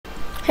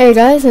Hey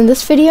guys, in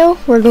this video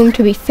we're going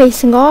to be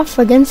facing off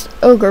against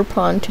Ogre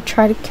Pond to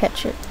try to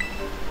catch it.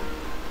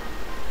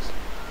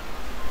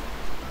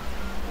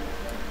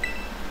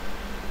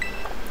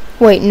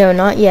 Wait, no,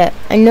 not yet.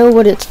 I know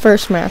what its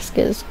first mask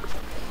is,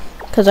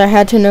 because I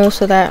had to know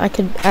so that I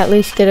could at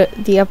least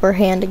get the upper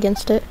hand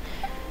against it.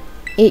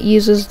 It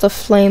uses the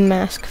flame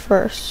mask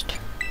first.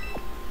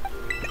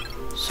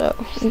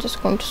 So, I'm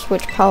just going to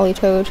switch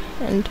Politoed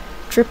and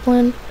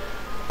Driplin.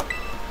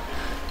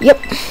 Yep.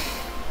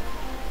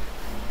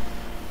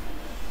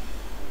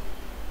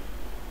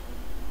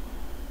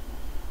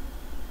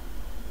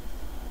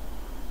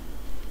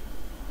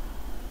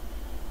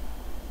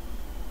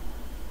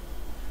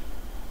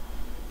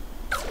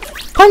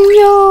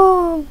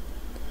 Panyo!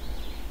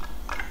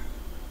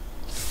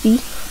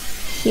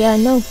 See, I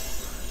know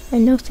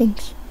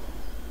things.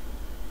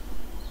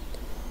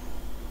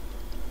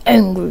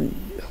 Angry.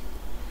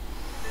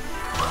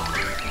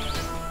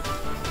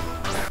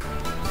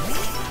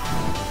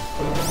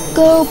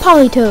 Go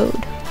Politoed.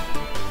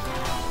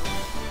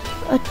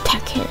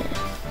 Attack him.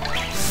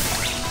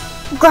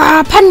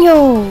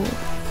 Panyo!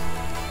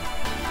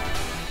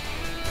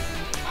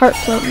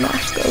 Heartflame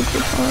mask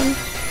Ogre Pond.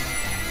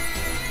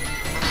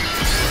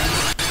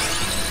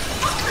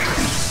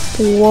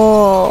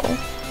 Whoa,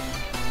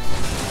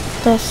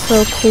 that's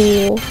so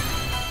cool.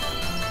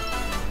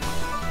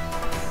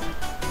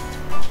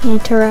 He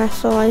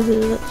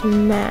terrestrializes its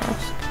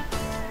mask.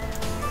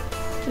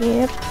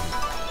 Yep.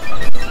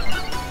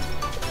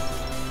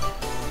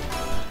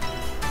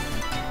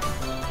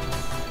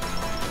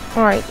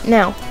 Alright,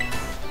 now.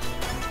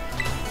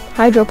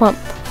 Hydro Pump.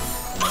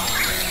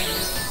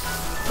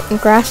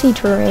 Grassy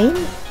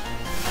terrain?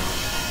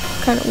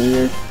 Kinda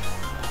weird.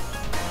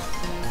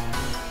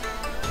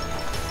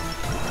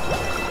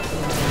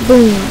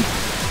 Boom.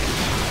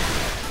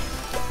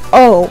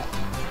 Oh.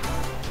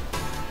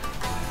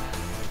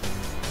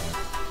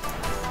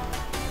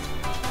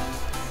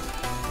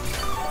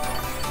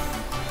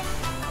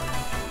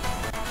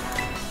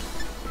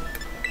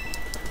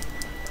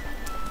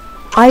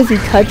 Ivy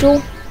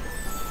Cudgel?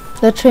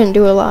 That shouldn't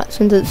do a lot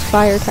since it's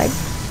fire type.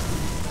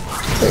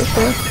 Pretty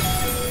sure.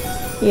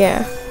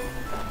 Yeah.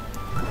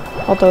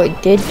 Although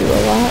it did do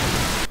a lot.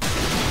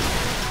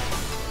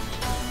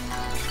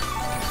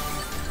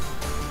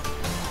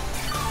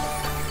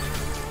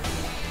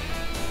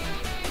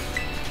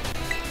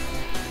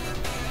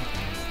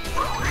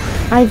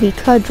 Ivy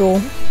Cudgel,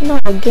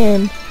 not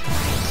again.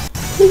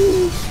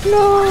 Please,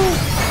 no.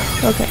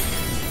 Okay.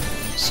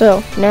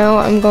 So, now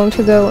I'm going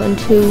to go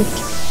into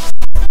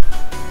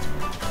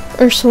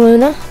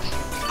Ursaluna.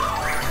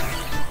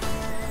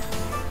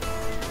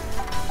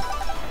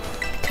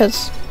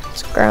 Because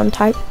it's ground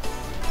type.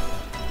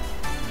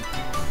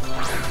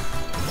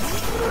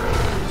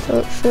 So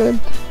it should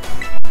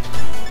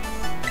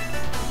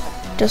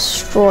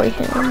destroy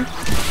him.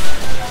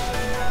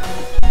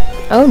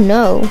 Oh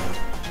no.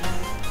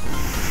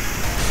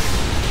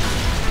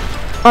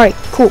 Alright,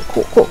 cool.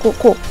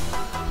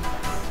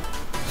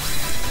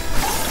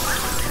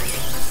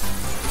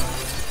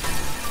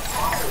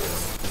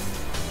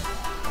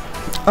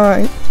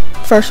 Alright,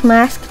 first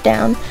mask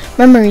down.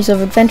 Memories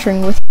of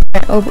adventuring with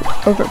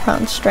Ogre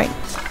Pond's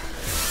strength.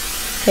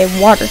 Okay,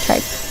 water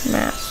type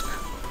mask.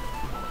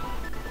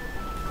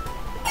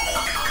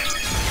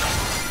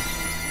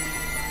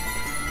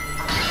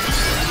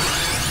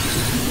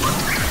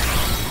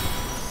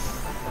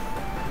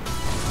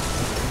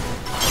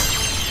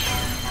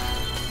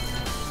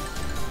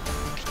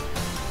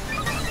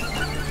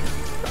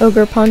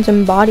 Ogre Pond's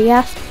embody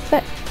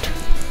aspect.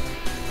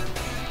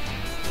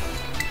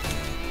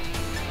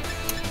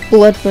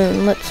 Blood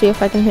Moon. Let's see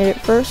if I can hit it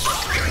first.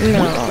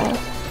 No.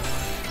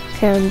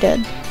 Okay, I'm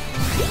dead.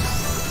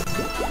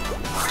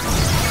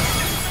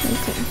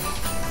 Okay.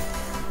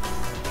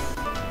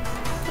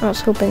 I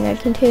was hoping I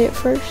could hit it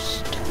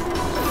first.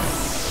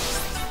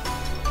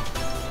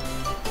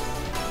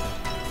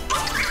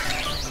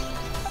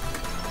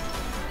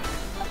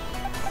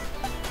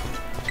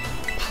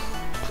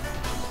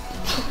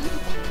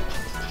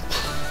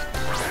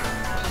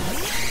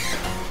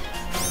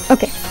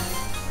 Okay.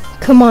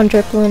 Come on,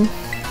 Driplin.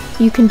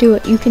 You can do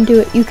it. You can do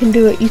it. You can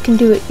do it. You can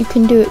do it. You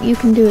can do it. You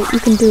can do it. You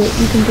can do it.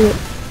 You can do it.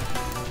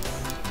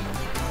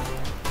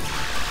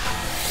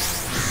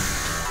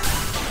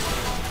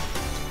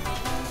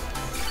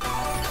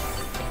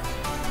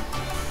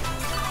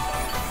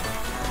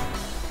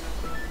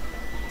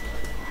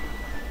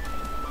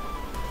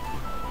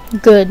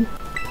 Good.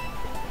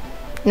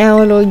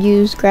 Now it'll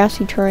use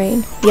grassy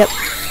terrain. Yep.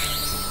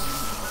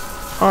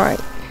 Alright.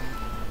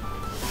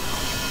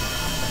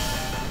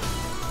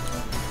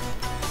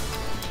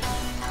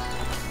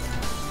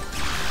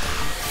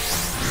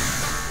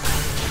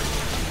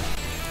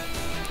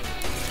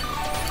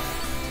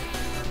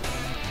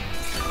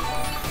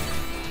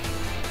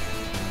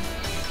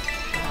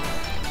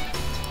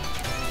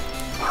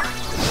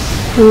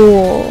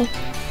 Cool.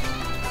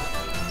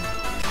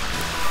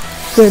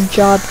 Good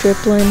job,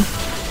 Driplin.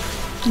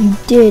 You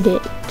did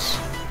it.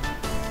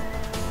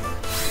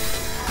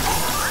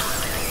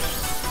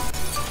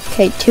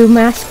 Okay, 2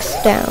 masks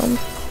down.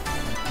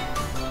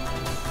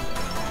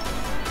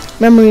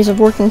 Memories of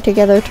working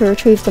together to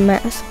retrieve the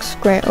masks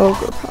grant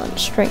Ogerpon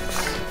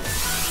strength.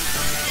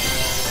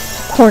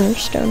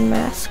 Cornerstone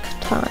mask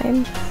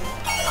time.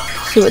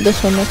 See what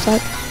this one looks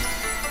like.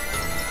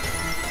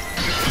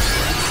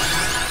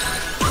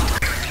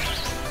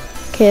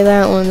 Okay,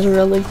 that one's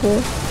really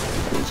cool.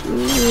 It's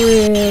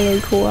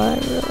really cool. I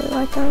really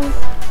like that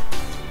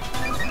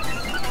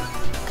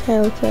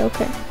one.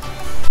 Okay.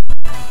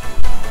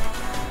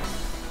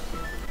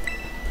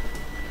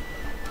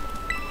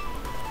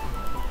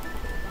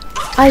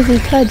 Ivy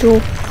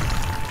Cudgel.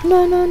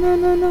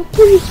 No.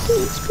 Please.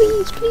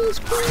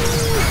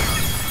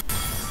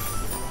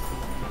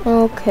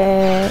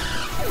 Okay.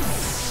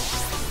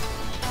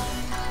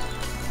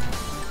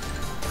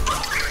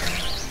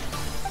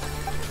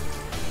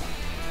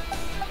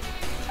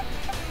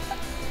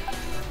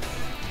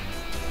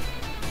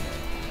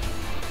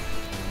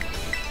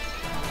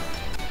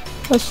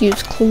 Let's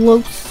use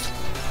close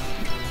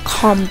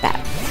combat.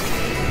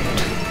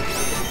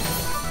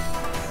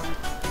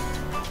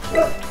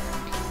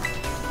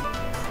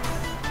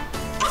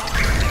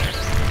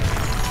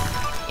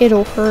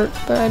 It'll hurt,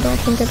 but I don't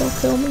think it'll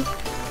kill me.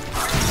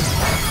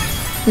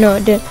 No,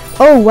 it didn't.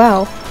 Oh,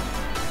 wow.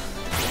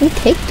 We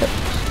take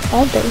those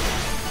all day.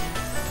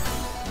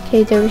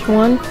 Okay, there's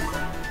one.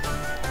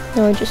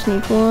 Now I just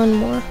need one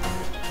more.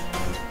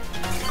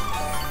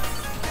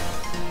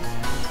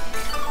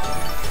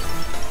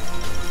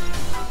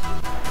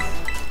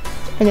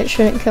 And it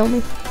shouldn't kill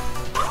me.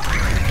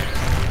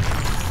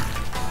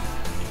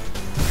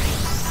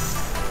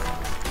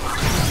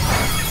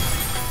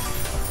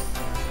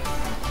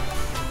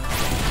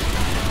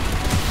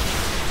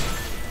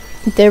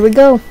 There we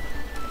go.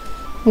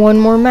 One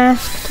more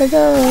mask to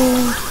go.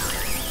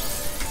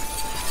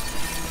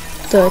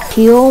 The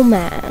Teal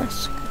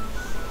mask.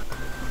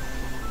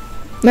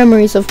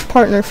 Memories of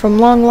partner from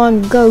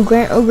long ago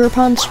grant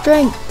Ogerpon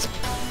strength.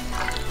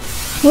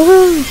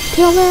 Woohoo!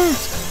 Teal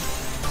mask.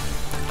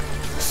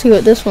 Let's see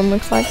what this one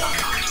looks like.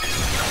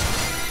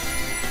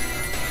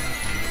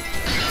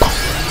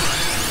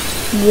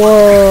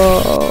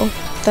 Whoa,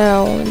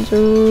 that one's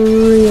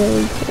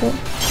really cool.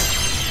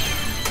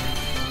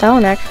 That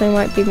one actually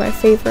might be my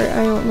favorite,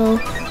 I don't know.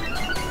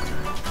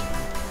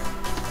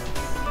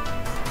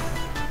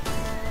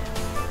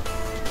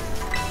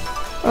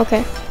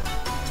 Okay.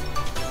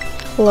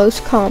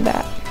 Close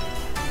combat.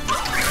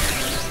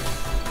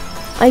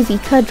 Ivy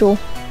Cudgel.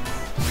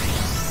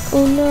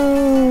 Oh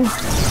no.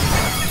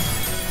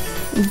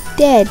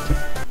 Dead.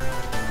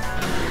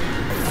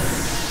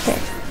 Okay,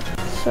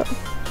 so.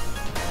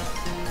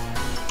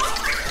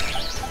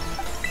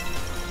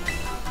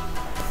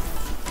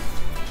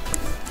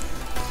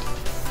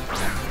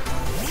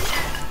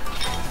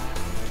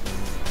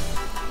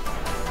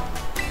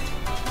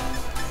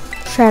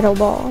 Shadow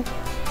Ball.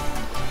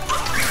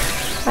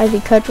 Ivy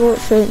Cudgel, it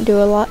shouldn't do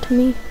a lot to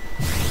me.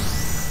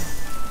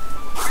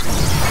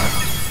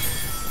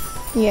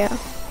 Yeah,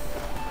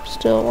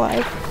 still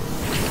alive.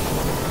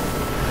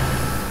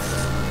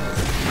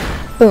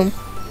 Boom.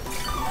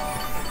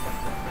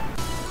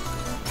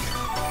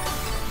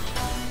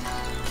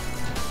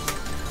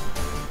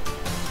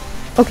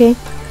 Okay,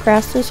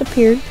 grass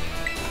disappeared.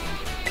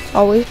 It's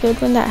always good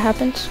when that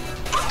happens.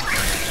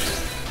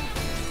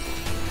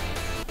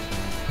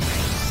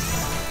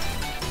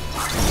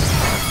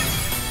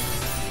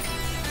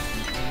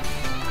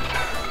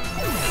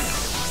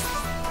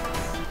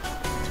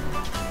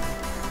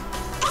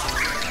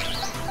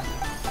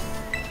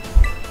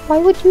 Why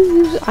would you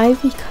use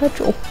Ivy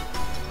Cudgel?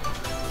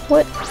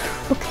 What?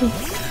 Okay.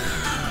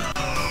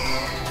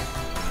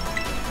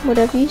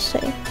 Whatever you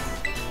say.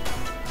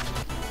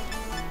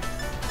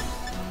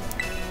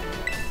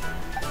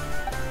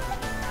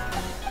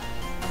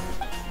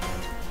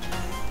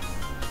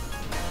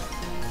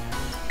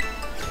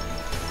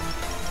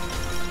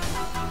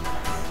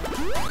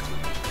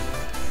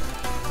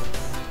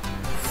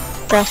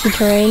 Grassy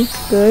terrain.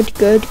 Good,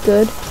 good,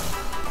 good.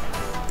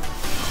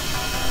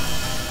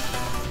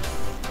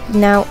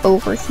 Now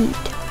overheat.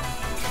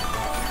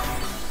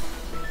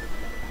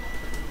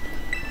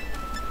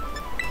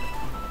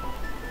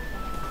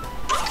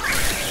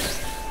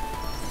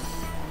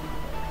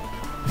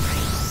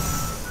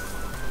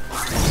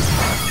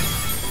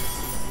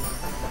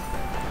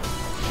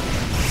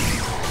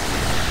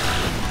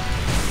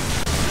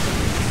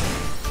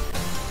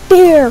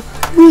 There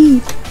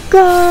we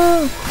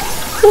go!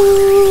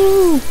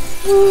 Woo!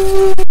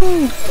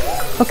 Woo!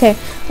 Okay,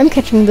 I'm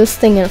catching this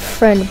thing in a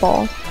friend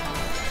ball.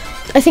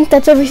 I think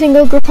that's everything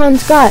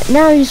Ogerpon's got.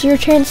 Now is your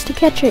chance to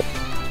catch it.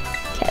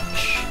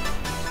 Catch.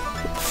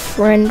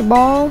 Friend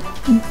ball.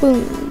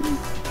 Boom.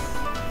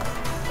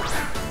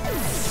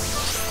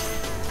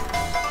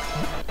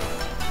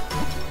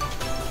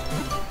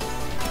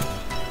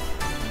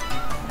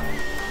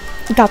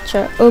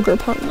 Gotcha.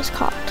 Ogerpon was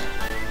caught.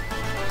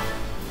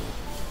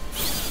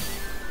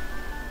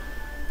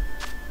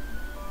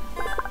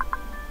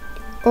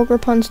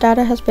 Ogerpon's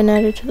data has been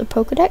added to the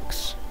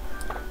Pokédex.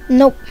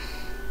 Nope.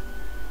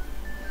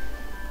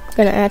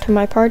 gonna add to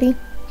my party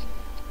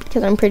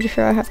because I'm pretty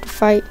sure I have to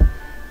fight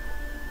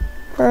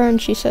her,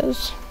 and she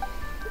says,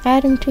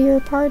 add him to your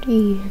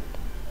party.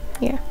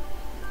 Yeah.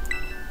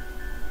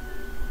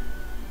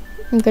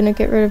 I'm gonna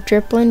get rid of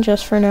Driplin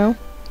just for now.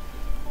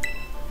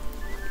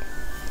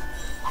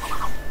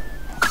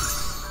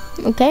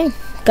 Okay,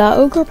 got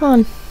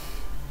Ogrepon.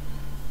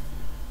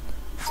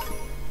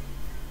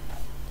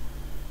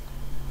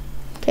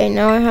 Okay,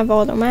 now I have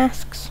all the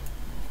masks.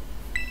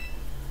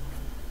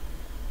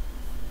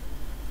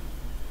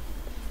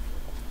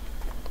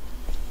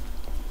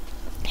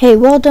 Hey,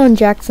 well done,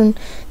 Jackson.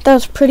 That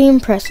was pretty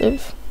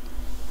impressive.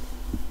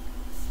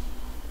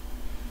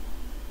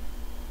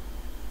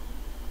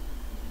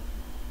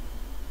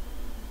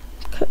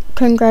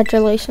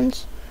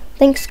 Congratulations.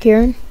 Thanks,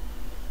 Kieran.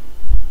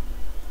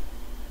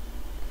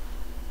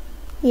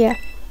 Yeah.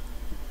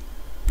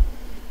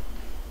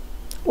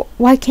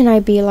 Why can't I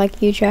be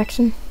like you,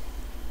 Jackson?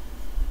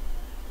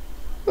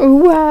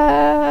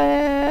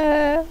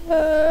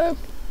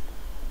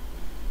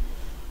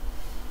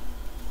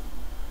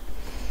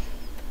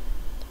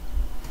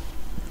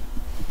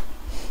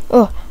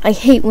 Oh, I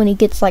hate when he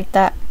gets like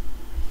that.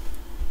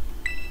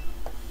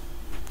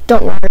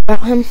 Don't worry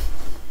about him.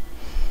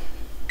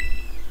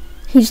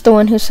 He's the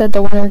one who said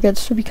the winner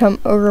gets to become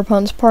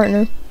Ogrepon's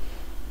partner.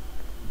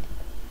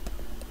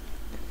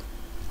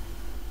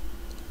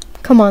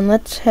 Come on,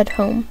 let's head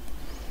home.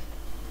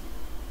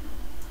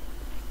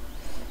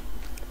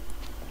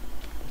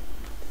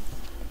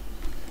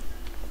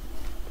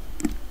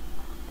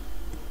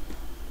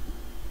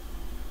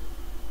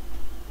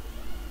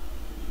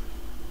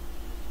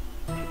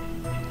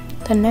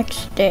 The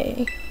next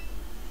day.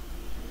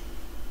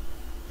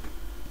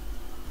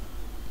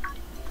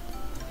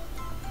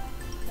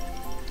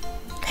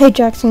 Hey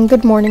Jackson,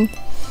 good morning.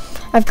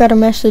 I've got a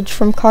message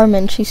from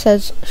Carmen. She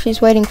says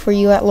she's waiting for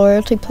you at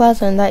Loyalty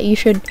Plaza and that you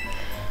should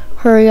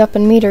hurry up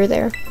and meet her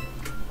there.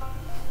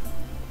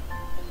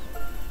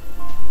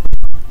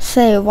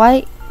 Say,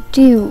 why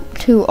do you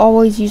two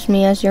always use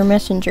me as your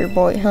messenger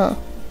boy, huh?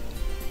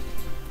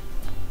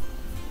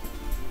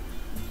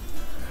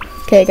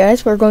 Okay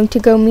guys, we're going to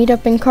go meet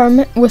up with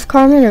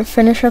Carmen and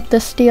finish up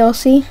this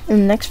DLC in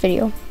the next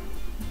video.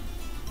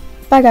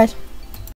 Bye guys.